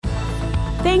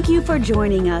Thank you for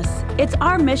joining us. It's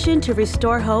our mission to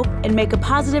restore hope and make a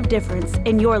positive difference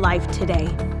in your life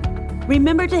today.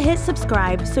 Remember to hit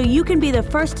subscribe so you can be the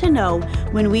first to know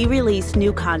when we release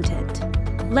new content.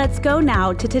 Let's go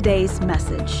now to today's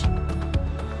message.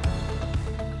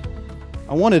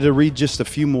 I wanted to read just a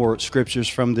few more scriptures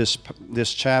from this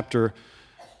chapter.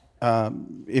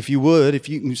 If you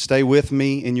can stay with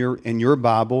me in your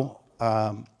Bible.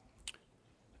 I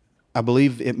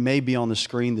believe it may be on the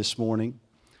screen this morning.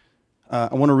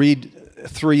 I want to read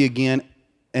 3 again.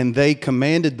 And they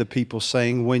commanded the people,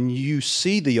 saying, when you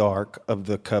see the ark of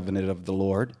the covenant of the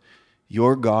Lord,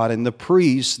 your God, and the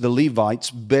priests, the Levites,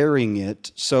 bearing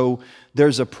it. So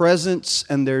there's a presence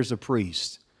and there's a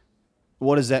priest.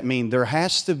 What does that mean? There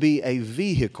has to be a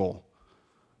vehicle,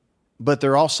 but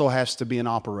there also has to be an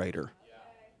operator.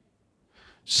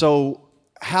 So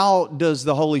how does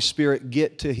the Holy Spirit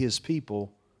get to His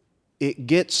people? It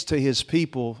gets to His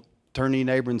people, turn to your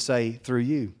neighbor and say, through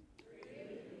you.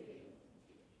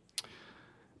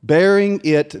 Bearing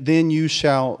it, then you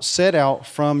shall set out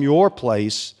from your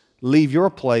place, leave your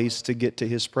place to get to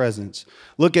His presence.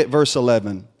 Look at verse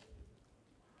 11.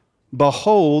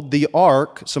 Behold, the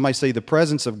ark, somebody say the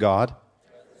presence of God,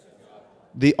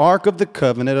 the ark of the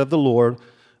covenant of the Lord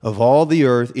of all the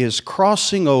earth is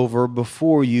crossing over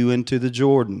before you into the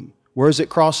Jordan. Where is it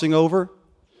crossing over?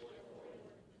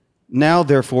 Now,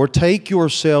 therefore, take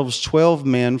yourselves 12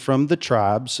 men from the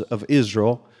tribes of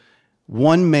Israel,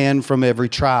 1 man from every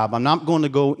tribe. I'm not going to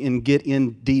go and get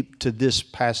in deep to this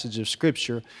passage of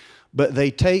Scripture, but they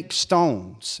take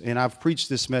stones, and I've preached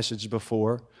this message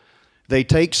before. They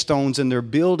take stones and they're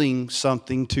building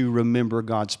something to remember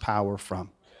God's power from.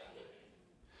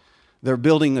 They're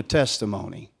building a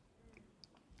testimony.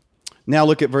 Now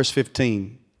look at verse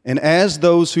 15. And as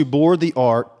those who bore the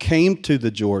ark came to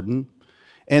the Jordan,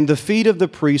 and the feet of the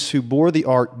priests who bore the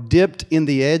ark dipped in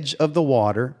the edge of the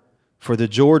water, for the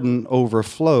Jordan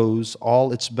overflows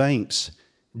all its banks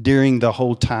during the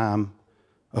whole time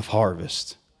of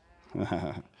harvest.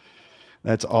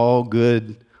 That's all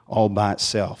good all by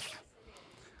itself.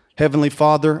 Heavenly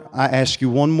Father, I ask you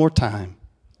one more time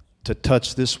to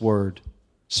touch this word.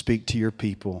 Speak to your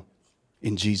people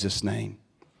in Jesus' name.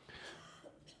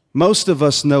 Most of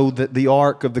us know that the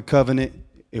Ark of the Covenant,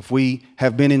 if we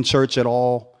have been in church at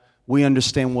all, we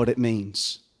understand what it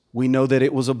means. We know that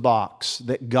it was a box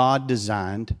that God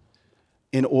designed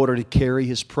in order to carry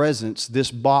His presence. This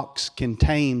box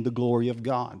contained the glory of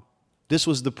God. This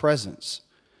was the presence.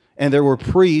 And there were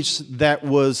priests that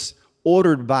was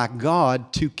ordered by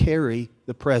God to carry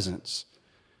the presence.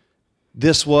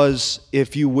 This was,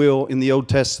 if you will, in the Old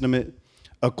Testament,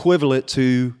 equivalent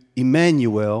to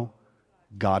Emmanuel,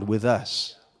 God with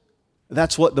us.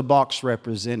 That's what the box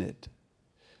represented.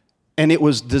 And it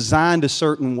was designed a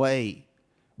certain way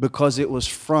because it was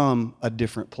from a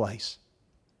different place.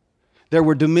 There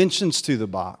were dimensions to the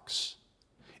box.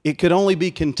 It could only be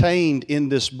contained in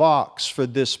this box for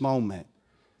this moment.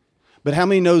 But how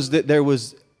many knows that there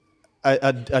was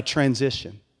a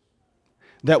transition?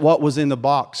 That what was in the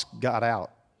box got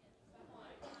out.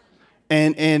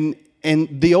 And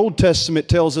the Old Testament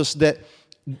tells us that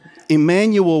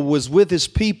Emmanuel was with His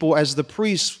people as the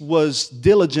priest was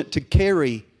diligent to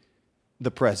carry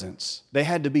the presence. They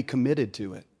had to be committed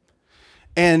to it.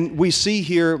 And we see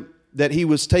here that he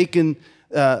was taking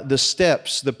the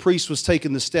steps. The priest was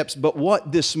taking the steps. But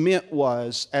what this meant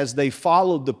was, as they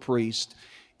followed the priest,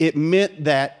 it meant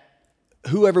that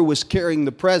whoever was carrying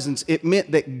the presence, it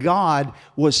meant that God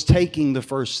was taking the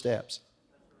first steps.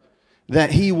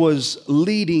 That He was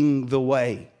leading the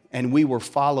way, and we were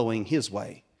following His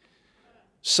way.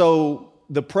 So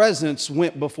the presence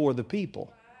went before the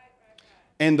people.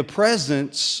 And the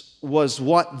presence was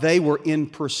what they were in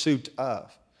pursuit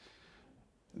of.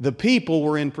 The people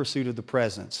were in pursuit of the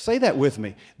presence. Say that with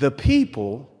me. The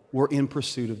people were in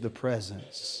pursuit of the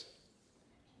presence.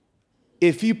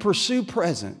 If you pursue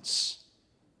presence,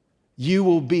 you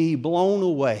will be blown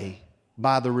away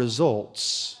by the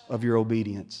results of your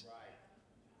obedience.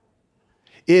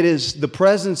 It is the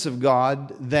presence of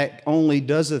God that only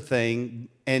does a thing.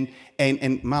 And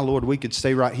my Lord, we could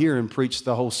stay right here and preach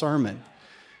the whole sermon.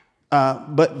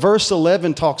 But verse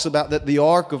 11 talks about that the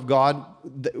ark of God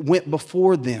went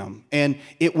before them. And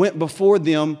it went before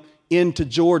them into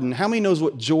Jordan. How many knows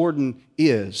what Jordan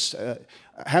is?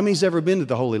 How many's ever been to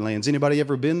the Holy Lands? Anybody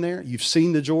ever been there? You've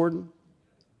seen the Jordan?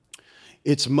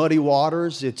 It's muddy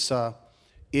waters.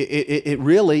 It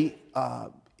really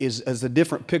is a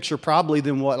different picture probably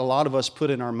than what a lot of us put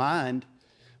in our mind.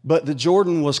 But the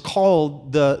Jordan was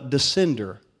called the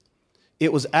Descender.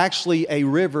 It was actually a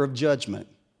river of judgment,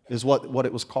 is what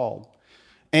it was called.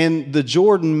 And the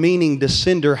Jordan, meaning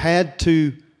descender, had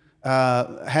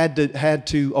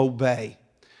to obey.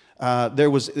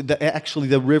 Actually,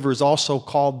 the river is also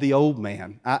called the Old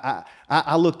Man.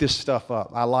 I looked this stuff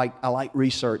up. I like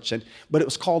research, but it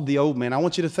was called the Old Man. I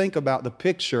want you to think about the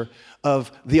picture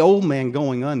of the old man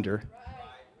going under,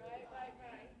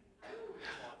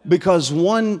 because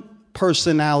one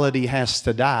personality has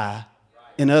to die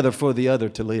in order for the other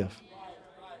to live.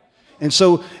 And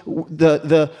so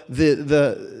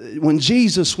when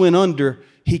Jesus went under,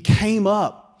 he came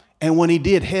up, and when he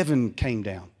did, heaven came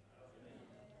down.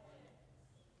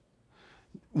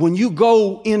 When you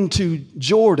go into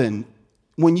Jordan,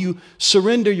 when you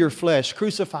surrender your flesh,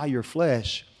 crucify your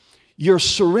flesh, you're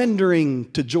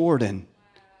surrendering to Jordan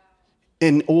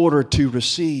in order to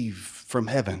receive from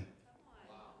heaven.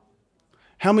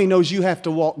 How many knows you have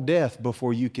to walk death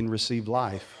before you can receive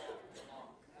life?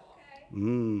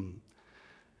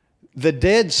 The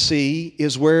Dead Sea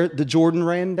is where the Jordan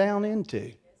ran down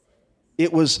into.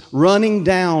 It was running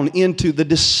down into the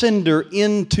descender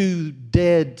into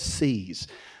dead seas.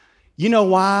 You know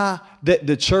why that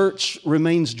the church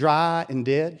remains dry and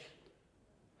dead?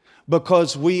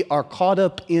 Because we are caught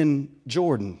up in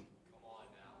Jordan.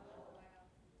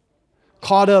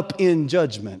 Caught up in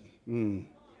judgment.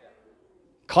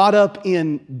 Caught up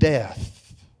in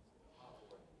death.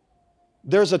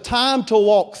 There's a time to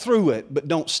walk through it, but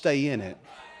don't stay in it.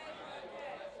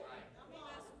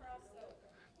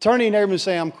 Turn to your neighbor and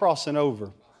say, I'm crossing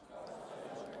over.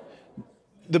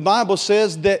 The Bible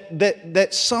says that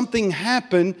something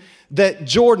happened, that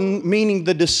Jordan, meaning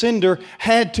the descender,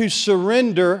 had to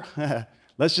surrender,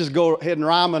 let's just go ahead and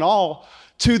rhyme it all,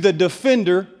 to the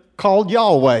defender called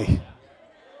Yahweh.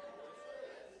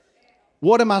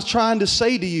 What am I trying to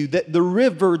say to you? That the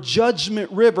river, Judgment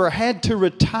River, had to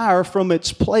retire from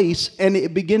its place, and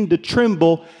it began to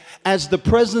tremble as the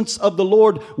presence of the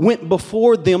Lord went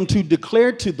before them to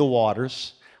declare to the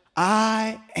waters,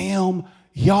 I am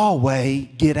Yahweh,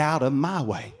 get out of my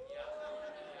way.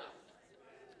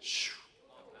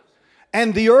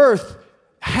 And the earth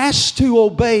has to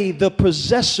obey the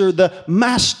possessor, the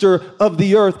master of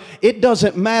the earth. It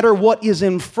doesn't matter what is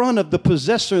in front of the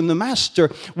possessor and the master.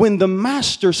 When the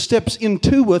master steps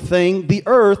into a thing, the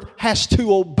earth has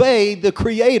to obey the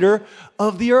creator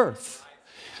of the earth.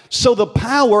 So the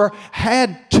power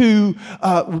had to,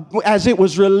 as it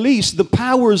was released, the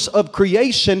powers of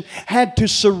creation had to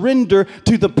surrender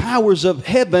to the powers of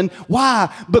heaven.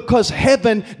 Why? Because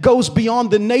heaven goes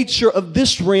beyond the nature of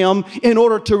this realm in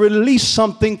order to release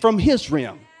something from his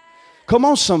realm. Come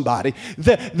on, somebody.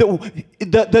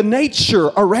 The nature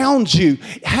around you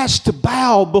has to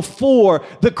bow before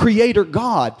the Creator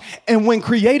God. And when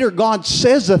Creator God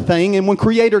says a thing, and when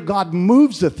Creator God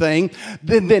moves a thing,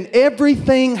 then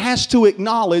everything has to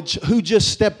acknowledge who just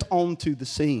stepped onto the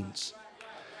scenes.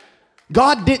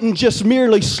 God didn't just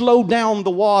merely slow down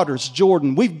the waters,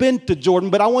 Jordan. We've been to Jordan,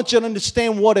 but I want you to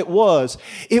understand what it was.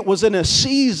 It was in a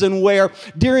season where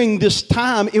during this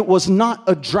time it was not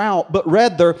a drought, but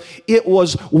rather it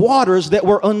was waters that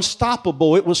were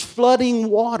unstoppable. It was flooding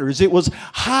waters. It was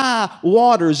high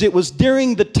waters. It was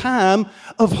during the time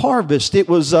of harvest. It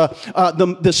was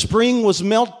the spring was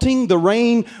melting. The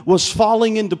rain was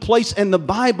falling into place. And the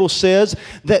Bible says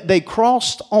that they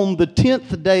crossed on the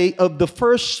 10th day of the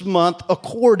first month,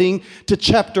 according to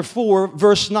chapter 4,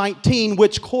 verse 19,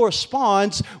 which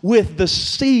corresponds with the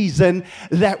season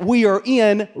that we are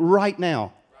in right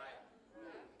now.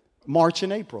 March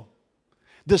and April.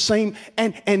 The same,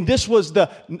 and this was the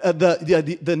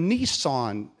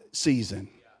Nisan season.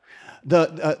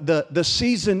 The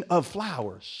season of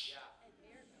flowers.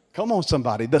 Come on,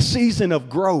 somebody. The season of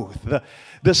growth.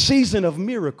 The season of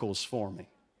miracles for me.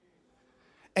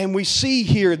 And we see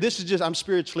here, this is just, I'm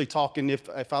spiritually talking.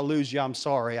 If I lose you, I'm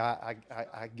sorry. I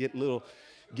get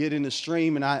in the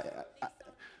stream, and I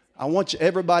want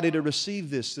everybody to receive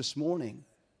this morning.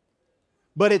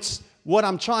 But it's what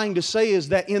I'm trying to say is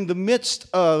that in the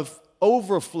midst of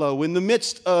overflow, in the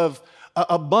midst of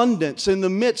abundance, in the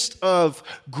midst of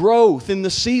growth, in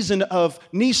the season of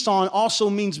Nisan also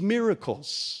means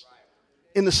miracles.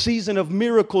 In the season of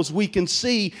miracles, we can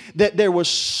see that there was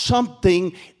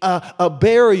something, a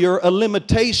barrier, a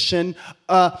limitation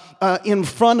in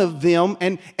front of them.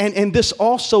 And this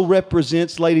also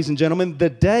represents, ladies and gentlemen, the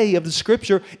day of the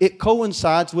Scripture. It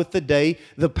coincides with the day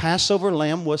the Passover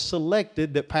lamb was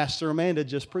selected that Pastor Amanda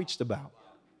just preached about.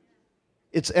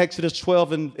 It's Exodus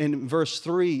 12 and verse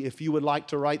 3, if you would like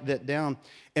to write that down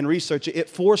and research it. It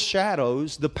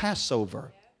foreshadows the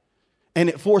Passover. And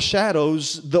it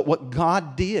foreshadows what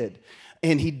God did.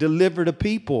 And He delivered a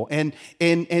people. And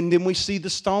then we see the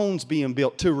stones being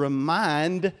built to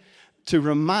remind to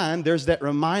remind, there's that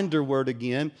reminder word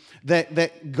again,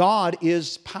 that God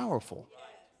is powerful.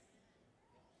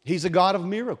 He's a God of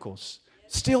miracles,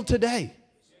 still today.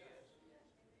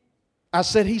 I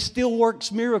said He still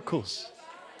works miracles.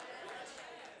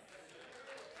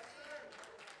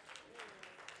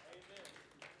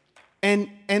 And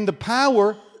the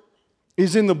power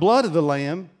is in the blood of the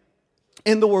Lamb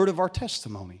and the word of our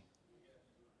testimony.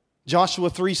 Joshua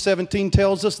 3:17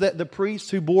 tells us that the priests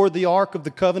who bore the ark of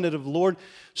the covenant of the Lord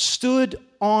stood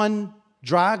on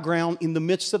dry ground in the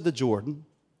midst of the Jordan.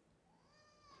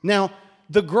 Now,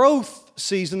 the growth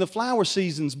season, the flower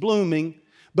season's blooming,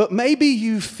 but maybe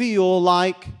you feel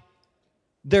like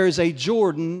there's a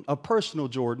Jordan, a personal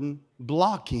Jordan,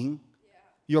 blocking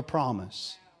your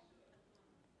promise.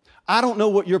 I don't know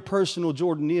what your personal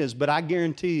Jordan is, but I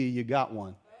guarantee you got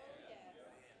one.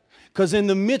 Because in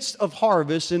the midst of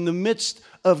harvest, in the midst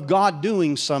of God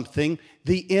doing something,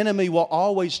 the enemy will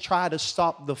always try to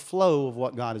stop the flow of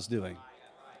what God is doing.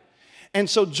 And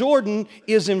so Jordan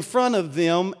is in front of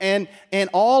them, and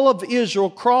all of Israel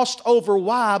crossed over.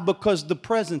 Why? Because the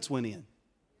presence went in.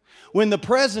 When the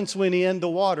presence went in, the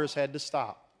waters had to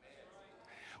stop.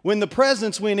 When the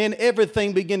presence went in,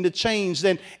 everything began to change.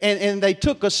 And they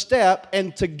took a step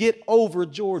and to get over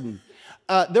Jordan.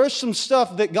 There's some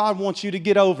stuff that God wants you to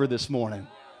get over this morning.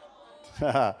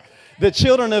 The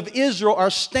children of Israel are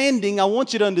standing, I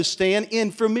want you to understand,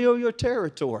 in familiar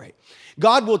territory.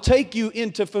 God will take you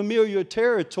into familiar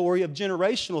territory of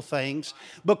generational things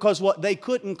because what they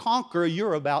couldn't conquer,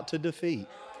 you're about to defeat.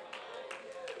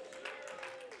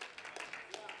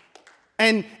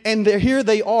 And here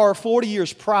they are, 40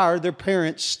 years prior, their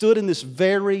parents stood in this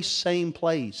very same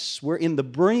place. We're in the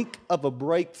brink of a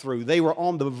breakthrough. They were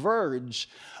on the verge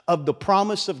of the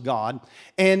promise of God,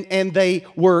 and they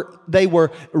were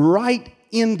right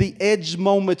in the edge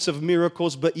moments of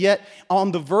miracles, but yet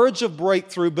on the verge of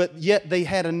breakthrough, but yet they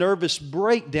had a nervous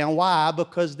breakdown. Why?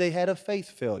 Because they had a faith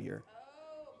failure.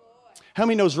 How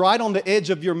many knows right on the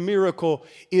edge of your miracle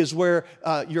is where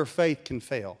your faith can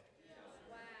fail?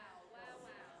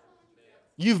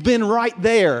 You've been right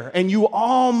there, and you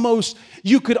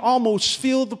could almost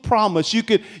feel the promise. You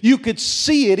could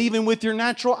see it even with your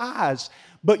natural eyes,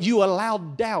 but you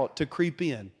allowed doubt to creep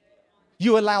in.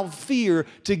 You allowed fear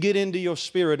to get into your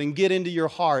spirit and get into your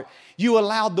heart. You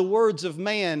allowed the words of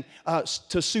man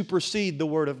to supersede the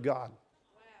word of God.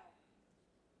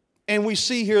 And we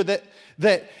see here that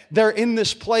they're in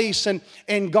this place,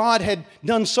 and God had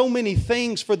done so many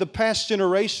things for the past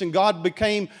generation. God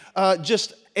became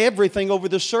just everything over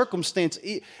the circumstance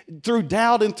through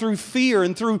doubt and through fear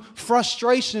and through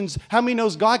frustrations. How many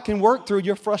knows God can work through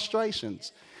your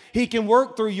frustrations? He can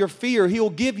work through your fear. He'll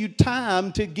give you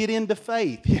time to get into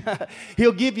faith.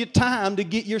 He'll give you time to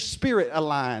get your spirit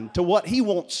aligned to what He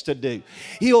wants to do.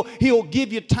 He'll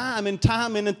give you time and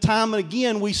time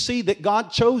again. We see that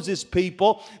God chose His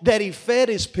people, that He fed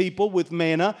His people with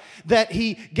manna, that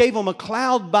He gave them a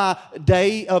cloud by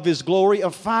day of His glory, a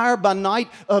fire by night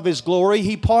of His glory.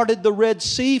 He parted the Red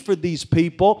Sea for these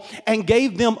people and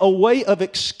gave them a way of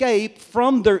escape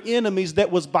from their enemies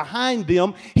that was behind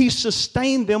them. He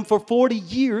sustained them for 40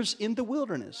 years in the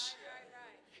wilderness.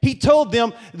 He told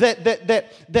them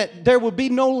that there will be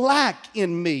no lack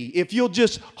in me. If you'll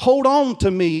just hold on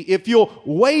to me, if you'll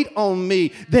wait on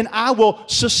me, then I will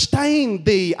sustain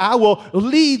thee. I will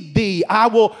lead thee. I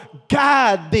will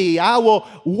guide thee. I will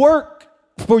work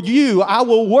for you. I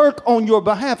will work on your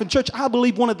behalf. And church, I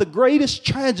believe one of the greatest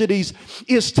tragedies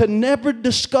is to never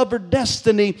discover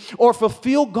destiny or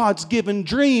fulfill God's given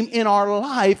dream in our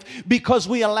life because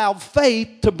we allow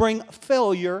faith to bring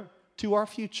failure to our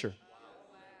future.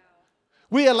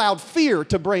 We allowed fear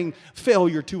to bring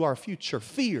failure to our future.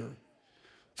 Fear.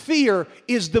 Fear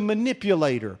is the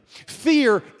manipulator.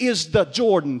 Fear is the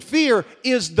Jordan. Fear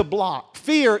is the block.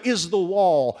 Fear is the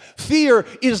wall. Fear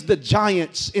is the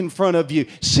giants in front of you.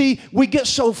 See, we get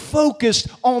so focused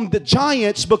on the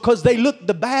giants because they look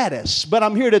the baddest. But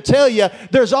I'm here to tell you,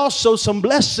 there's also some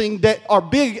blessing that are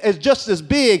big, as just as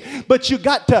big. But you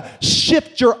got to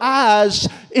shift your eyes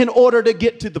in order to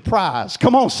get to the prize.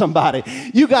 Come on, somebody.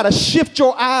 You got to shift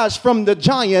your eyes from the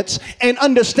giants and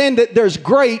understand that there's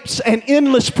grapes and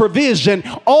endless provision.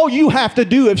 All you have to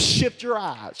do is shift your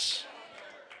eyes.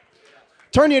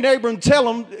 Turn to your neighbor and tell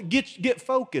them, get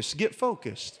focused, get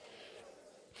focused.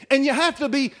 And you have to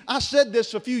be, I said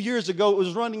this a few years ago, it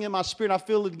was running in my spirit, I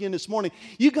feel it again this morning.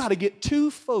 You got to get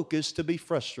too focused to be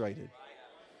frustrated.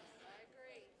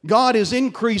 God is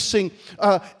increasing,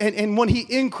 and when He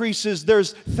increases,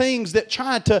 there's things that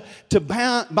try to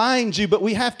bind you, but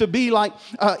we have to be like,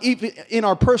 even in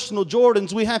our personal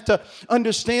Jordans, we have to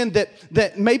understand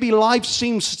that maybe life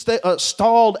seems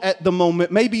stalled at the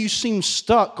moment. Maybe you seem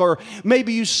stuck, or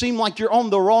maybe you seem like you're on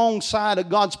the wrong side of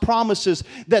God's promises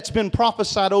that's been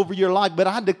prophesied over your life. But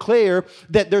I declare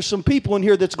that there's some people in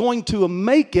here that's going to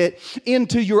make it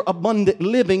into your abundant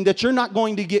living, that you're not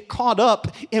going to get caught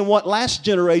up in what last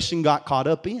generation got caught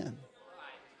up in.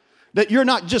 That you're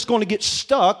not just going to get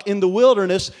stuck in the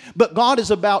wilderness, but God is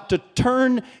about to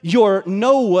turn your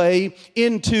no way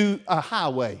into a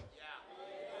highway.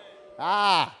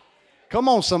 Come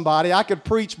on, somebody. I could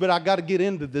preach, but I got to get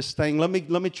into this thing. Let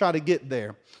me try to get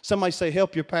there. Somebody say,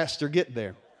 help your pastor get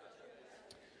there.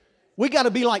 We got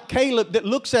to be like Caleb that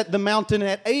looks at the mountain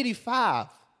at 85.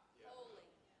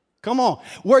 Come on.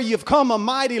 Where you've come a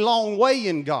mighty long way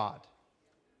in God.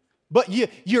 But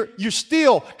you're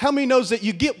still, how many knows that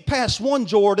you get past one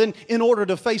Jordan in order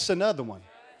to face another one?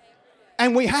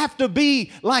 And we have to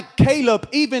be like Caleb,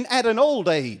 even at an old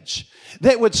age,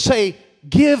 that would say,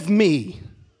 give me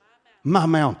my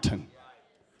mountain.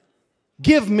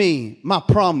 Give me my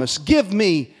promise. Give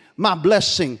me my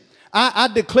blessing. I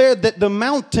declare that the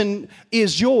mountain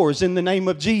is yours in the name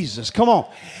of Jesus. Come on.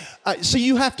 So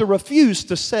you have to refuse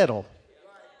to settle.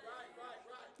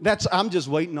 I'm just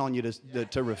waiting on you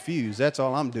to refuse. That's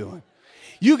all I'm doing.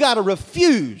 You got to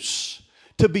refuse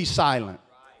to be silent.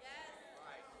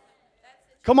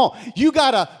 Come on. You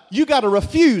got to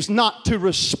refuse not to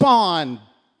respond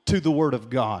to the Word of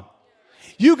God.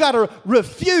 You got to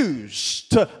refuse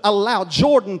to allow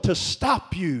Jordan to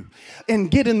stop you and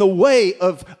get in the way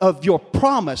of your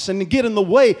promise, and to get in the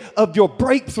way of your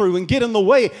breakthrough, and get in the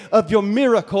way of your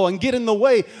miracle, and get in the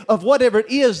way of whatever it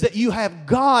is that you have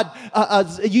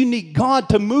you need God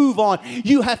to move on.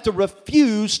 You have to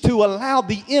refuse to allow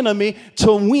the enemy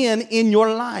to win in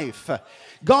your life.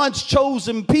 God's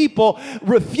chosen people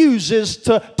refuses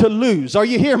to lose. Are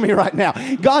you hearing me right now?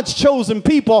 God's chosen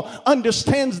people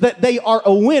understands that they are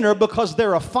a winner because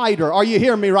they're a fighter. Are you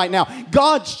hearing me right now?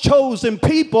 God's chosen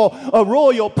people, a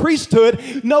royal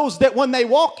priesthood, knows that when they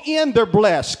walk in, they're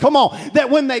blessed. Come on. That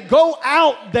when they go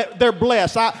out, that they're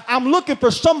blessed. I'm looking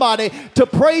for somebody to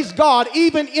praise God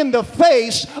even in the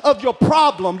face of your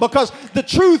problem, because the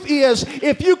truth is,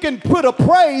 if you can put a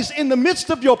praise in the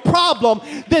midst of your problem,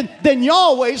 then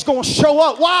y'all always going to show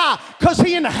up. Why? Because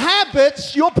He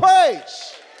inhabits your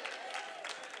praise.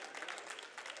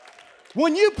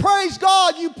 When you praise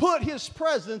God, you put His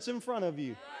presence in front of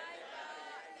you.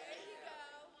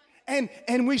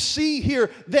 And we see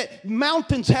here that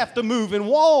mountains have to move and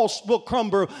walls will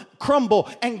crumble,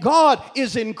 and God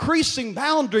is increasing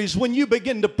boundaries when you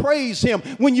begin to praise Him,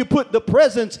 when you put the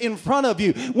presence in front of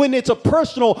you, when it's a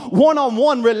personal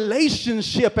one-on-one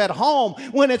relationship at home,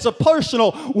 when it's a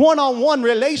personal one-on-one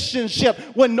relationship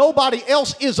when nobody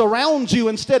else is around you.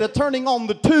 Instead of turning on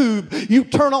the tube, you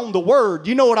turn on the Word.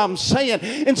 You know what I'm saying?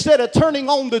 Instead of turning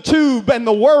on the tube and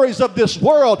the worries of this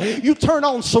world, you turn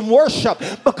on some worship,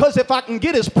 because if I can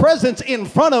get His presence in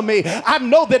front of me, I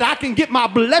know that I can get my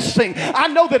blessing. I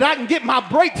know that I can get my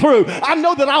breakthrough. I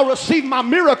know that I'll receive my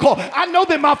miracle. I know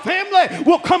that my family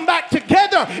will come back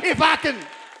together if I can.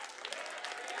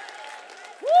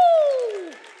 Woo!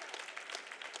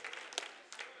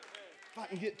 If I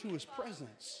can get to His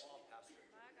presence.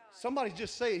 Somebody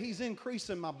just say, He's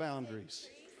increasing my boundaries.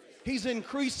 He's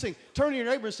increasing. Turn to your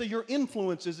neighbor and say, your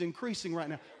influence is increasing right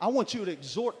now. I want you to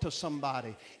exhort to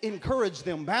somebody. Encourage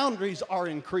them. Boundaries are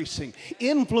increasing.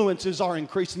 Influences are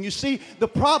increasing. You see, the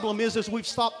problem is we've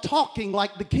stopped talking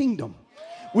like the kingdom.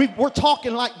 We're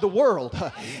talking like the world.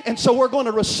 And so we're going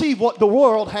to receive what the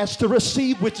world has to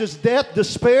receive, which is death,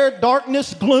 despair,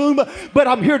 darkness, gloom. But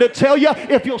I'm here to tell you,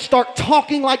 if you'll start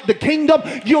talking like the kingdom,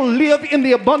 you'll live in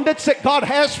the abundance that God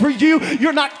has for you.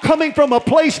 You're not coming from a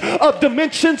place of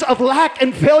dimensions of lack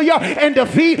and failure and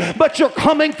defeat, but you're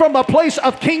coming from a place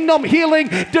of kingdom, healing,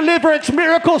 deliverance,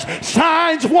 miracles,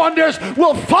 signs, wonders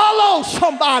will follow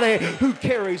somebody who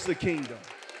carries the kingdom.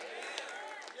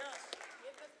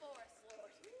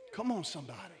 Come on,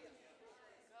 somebody.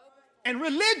 And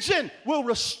religion will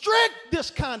restrict this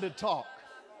kind of talk.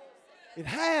 It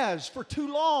has for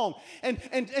too long. And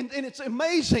it's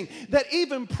amazing that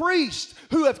even priests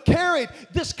who have carried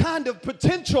this kind of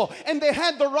potential and they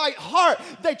had the right heart,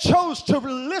 they chose to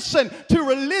listen to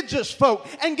religious folk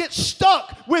and get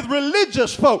stuck with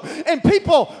religious folk and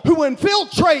people who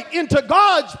infiltrate into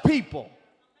God's people.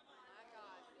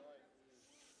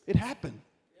 It happened.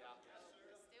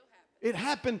 It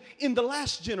happened in the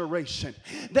last generation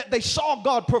that they saw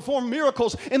God perform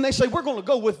miracles and they say, we're going to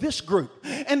go with this group.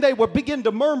 And they would begin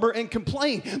to murmur and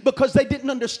complain because they didn't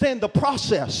understand the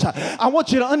process. I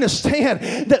want you to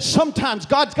understand that sometimes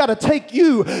God's got to take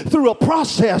you through a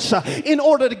process in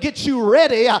order to get you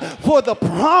ready for the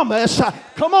promise.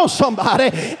 Come on,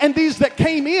 somebody. And these that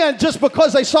came in just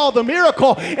because they saw the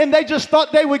miracle and they just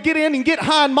thought they would get in and get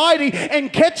high and mighty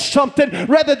and catch something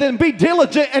rather than be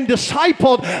diligent and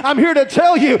discipled. I'm here to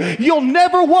tell you, you'll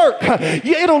never work.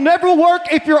 It'll never work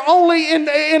if you're only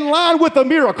in line with a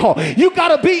miracle. You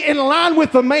got to be in line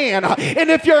with the man. And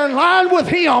if you're in line with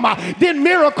him, then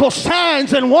miracles,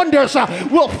 signs, and wonders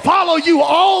will follow you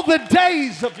all the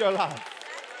days of your life.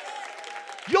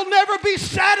 You'll never be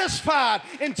satisfied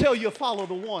until you follow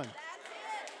the one.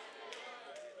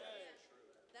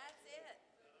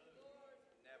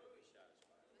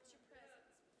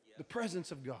 The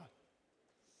presence of God.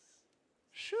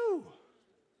 Shoo.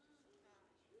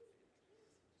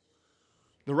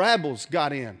 The rabbles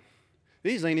got in.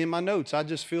 These ain't in my notes. I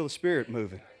just feel the Spirit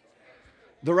moving.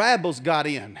 The rabbles got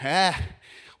in.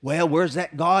 Well, where's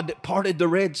that God that parted the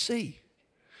Red Sea?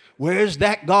 Where's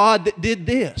that God that did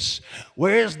this?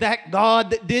 Where's that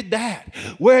God that did that?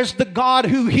 Where's the God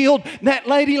who healed that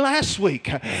lady last week?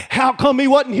 How come he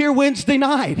wasn't here Wednesday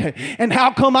night? And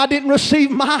how come I didn't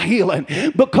receive my healing?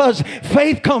 Because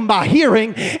faith comes by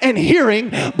hearing, and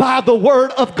hearing by the word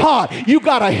of God. You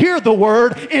got to hear the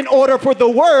word in order for the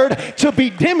word to be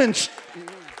demonstrated.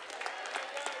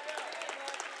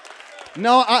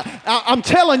 No, I'm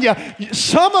telling you,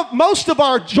 most of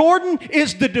our Jordan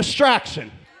is the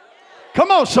distraction. Come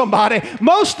on, somebody.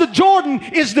 Most of Jordan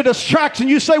is the distraction.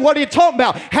 You say, what are you talking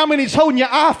about? How many's holding your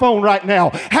iPhone right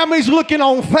now? How many's looking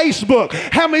on Facebook?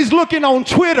 How many's looking on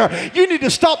Twitter? You need to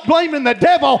stop blaming the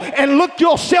devil and look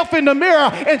yourself in the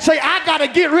mirror and say, I got to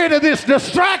get rid of this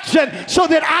distraction so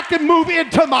that I can move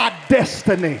into my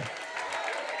destiny.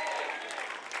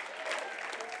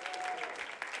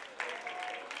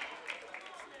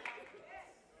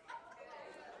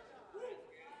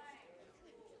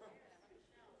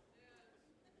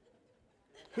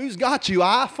 Who's got you,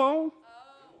 iPhone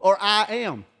or I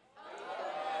am?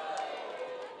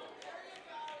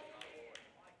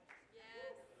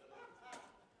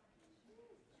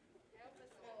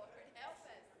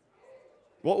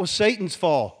 What was Satan's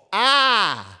fall?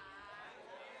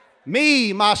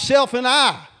 Me, myself, and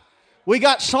I. We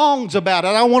got songs about it.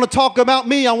 I want to talk about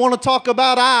me. I want to talk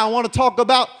about I want to talk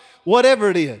about whatever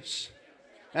it is.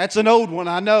 That's an old one,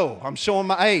 I know. I'm showing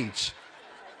my age.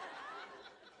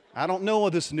 I don't know all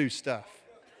this new stuff.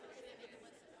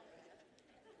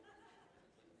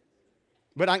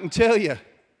 But I can tell you,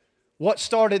 what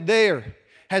started there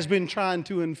has been trying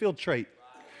to infiltrate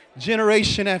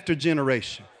generation after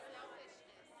generation.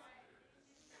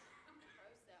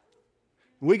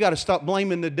 We got to stop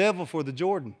blaming the devil for the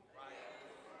Jordan.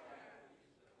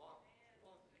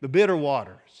 The bitter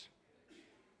waters.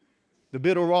 The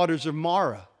bitter waters of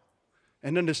Mara.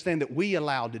 And understand that we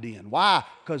allowed it in. Why?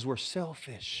 Because we're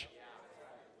selfish.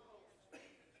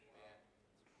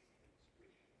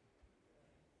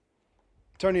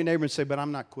 Turn to your neighbor and say, but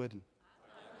I'm not quitting.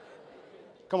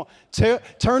 Come on.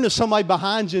 Turn to somebody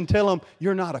behind you and tell them,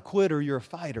 you're not a quitter, you're a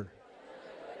fighter.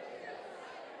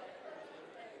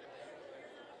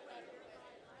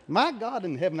 My God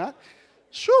in heaven, I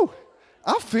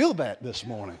feel that this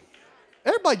morning.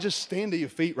 Everybody just stand to your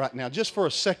feet right now just for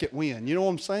a second win. You know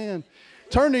what I'm saying?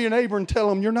 Turn to your neighbor and tell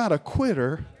them you're not a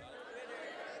quitter,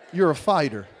 you're a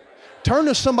fighter. Turn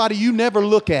to somebody you never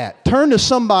look at. Turn to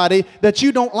somebody that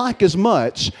you don't like as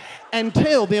much and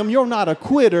tell them you're not a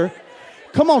quitter.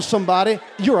 Come on, somebody.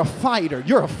 You're a fighter.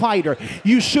 You're a fighter.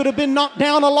 You should have been knocked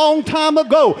down a long time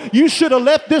ago. You should have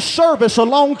left this service a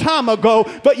long time ago.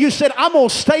 But you said, I'm going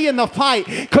to stay in the fight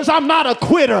because I'm not a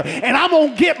quitter. And I'm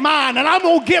going to get mine. And I'm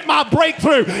going to get my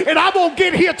breakthrough. And I'm going to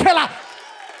get here till I...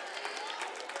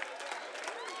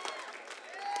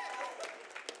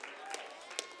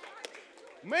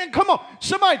 Man, come on.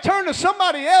 Somebody turn to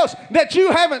somebody else that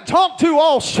you haven't talked to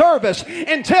all service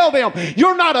and tell them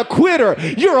you're not a quitter.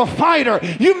 You're a fighter.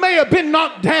 You may have been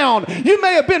knocked down. You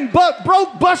may have been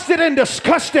broke, busted, and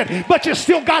disgusted, but you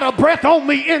still got a breath on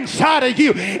the inside of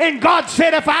you. And God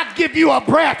said, if I give you a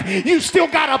breath, you still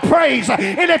got a praise.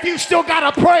 And if you still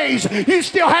got a praise, you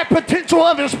still have potential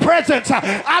of His presence.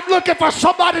 I'm looking for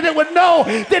somebody that would know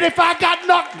that if I got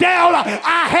knocked down,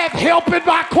 I have help in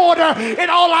my corner,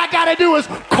 and all I got to do is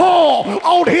call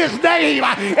on his name,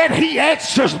 and he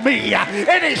answers me,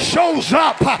 and he shows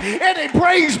up, and he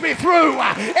brings me through,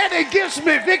 and he gives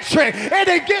me victory, and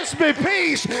he gives me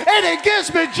peace, and he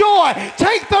gives me joy.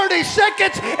 Take 30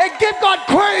 seconds and give God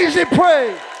crazy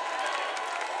praise.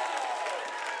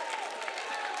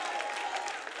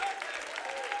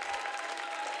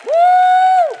 Woo!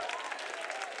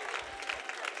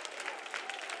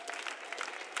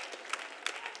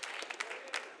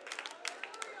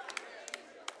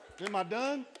 Am I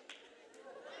done?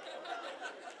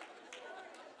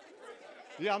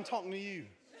 Yeah, I'm talking to you.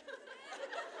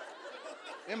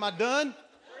 Am I done?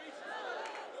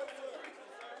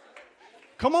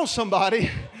 Come on, somebody.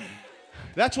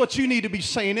 That's what you need to be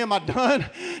saying. Am I done?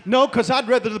 No, because I'd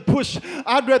rather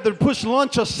push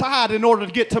lunch aside in order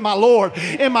to get to my Lord.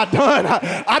 Am I done?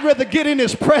 I'd rather get in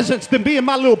his presence than be in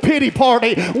my little pity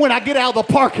party when I get out of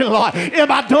the parking lot. Am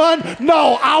I done?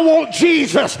 No, I want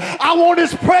Jesus. I want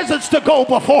his presence to go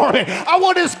before me. I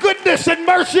want his goodness and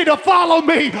mercy to follow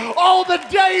me all the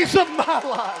days of my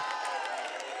life.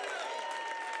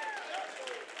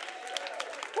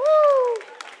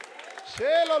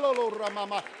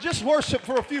 Just worship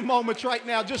for a few moments right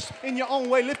now, just in your own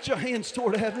way. Lift your hands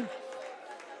toward heaven.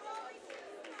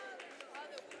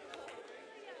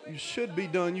 You should be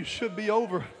done. You should be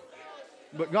over.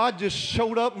 But God just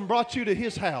showed up and brought you to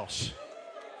his house.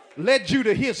 Led you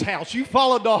to his house. You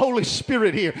followed the Holy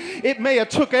Spirit here. It may have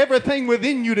took everything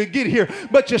within you to get here,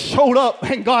 but you showed up,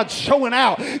 and God's showing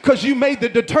out because you made the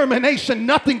determination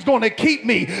nothing's going to keep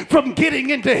me from getting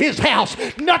into his house.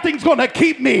 Nothing's going to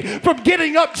keep me from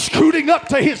scooting up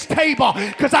to his table,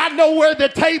 because I know where the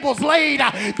table's laid.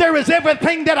 There is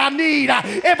everything that I need,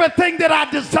 everything that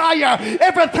I desire,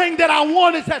 everything that I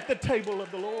want is at the table of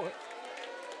the Lord.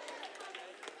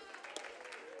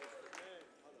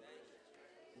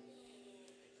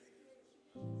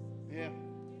 Yeah.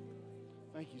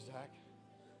 Thank you, Zach.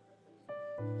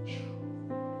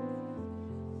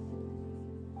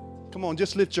 Come on,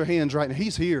 just lift your hands right now.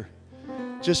 He's here.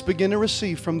 Just begin to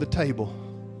receive from the table.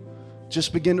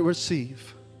 Just begin to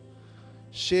receive.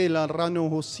 Yeah,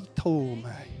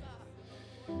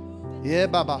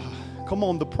 Baba. Come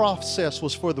on, the process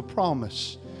was for the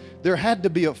promise. There had to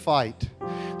be a fight.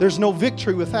 There's no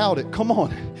victory without it. Come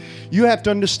on. You have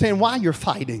to understand why you're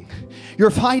fighting.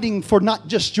 You're fighting for not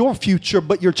just your future,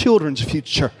 but your children's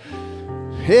future.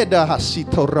 There's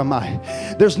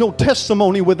no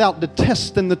testimony without the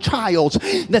tests and the trials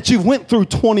that you went through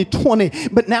 2020.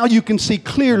 But now you can see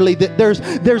clearly that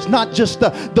there's not just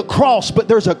the cross, but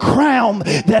there's a crown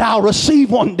that I'll receive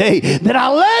one day, that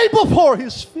I'll lay before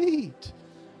his feet.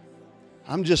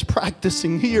 I'm just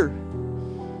practicing here.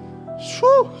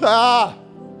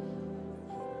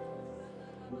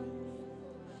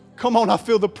 Come on, I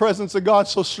feel the presence of God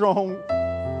so strong.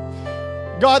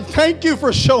 God, thank you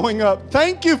for showing up.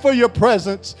 Thank you for your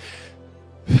presence.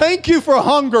 Thank you for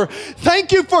hunger.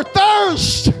 Thank you for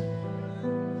thirst.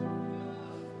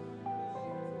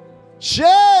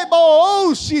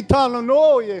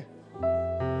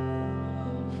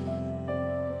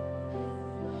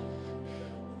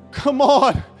 Come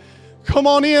on. Come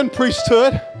on in,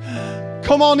 priesthood.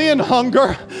 Come on in,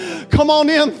 hunger. Come on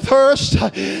in, thirst.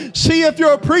 See, if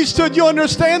you're a priesthood, you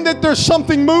understand that there's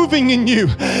something moving in you.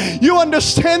 You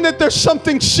understand that there's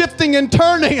something shifting and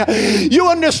turning. You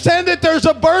understand that there's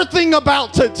a birthing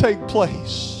about to take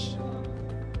place.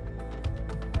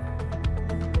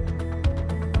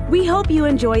 We hope you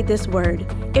enjoyed this word.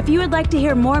 If you would like to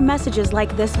hear more messages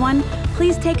like this one,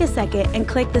 please take a second and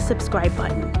click the subscribe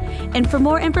button. And for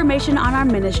more information on our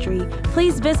ministry,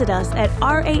 please visit us at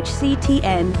rhctn.com.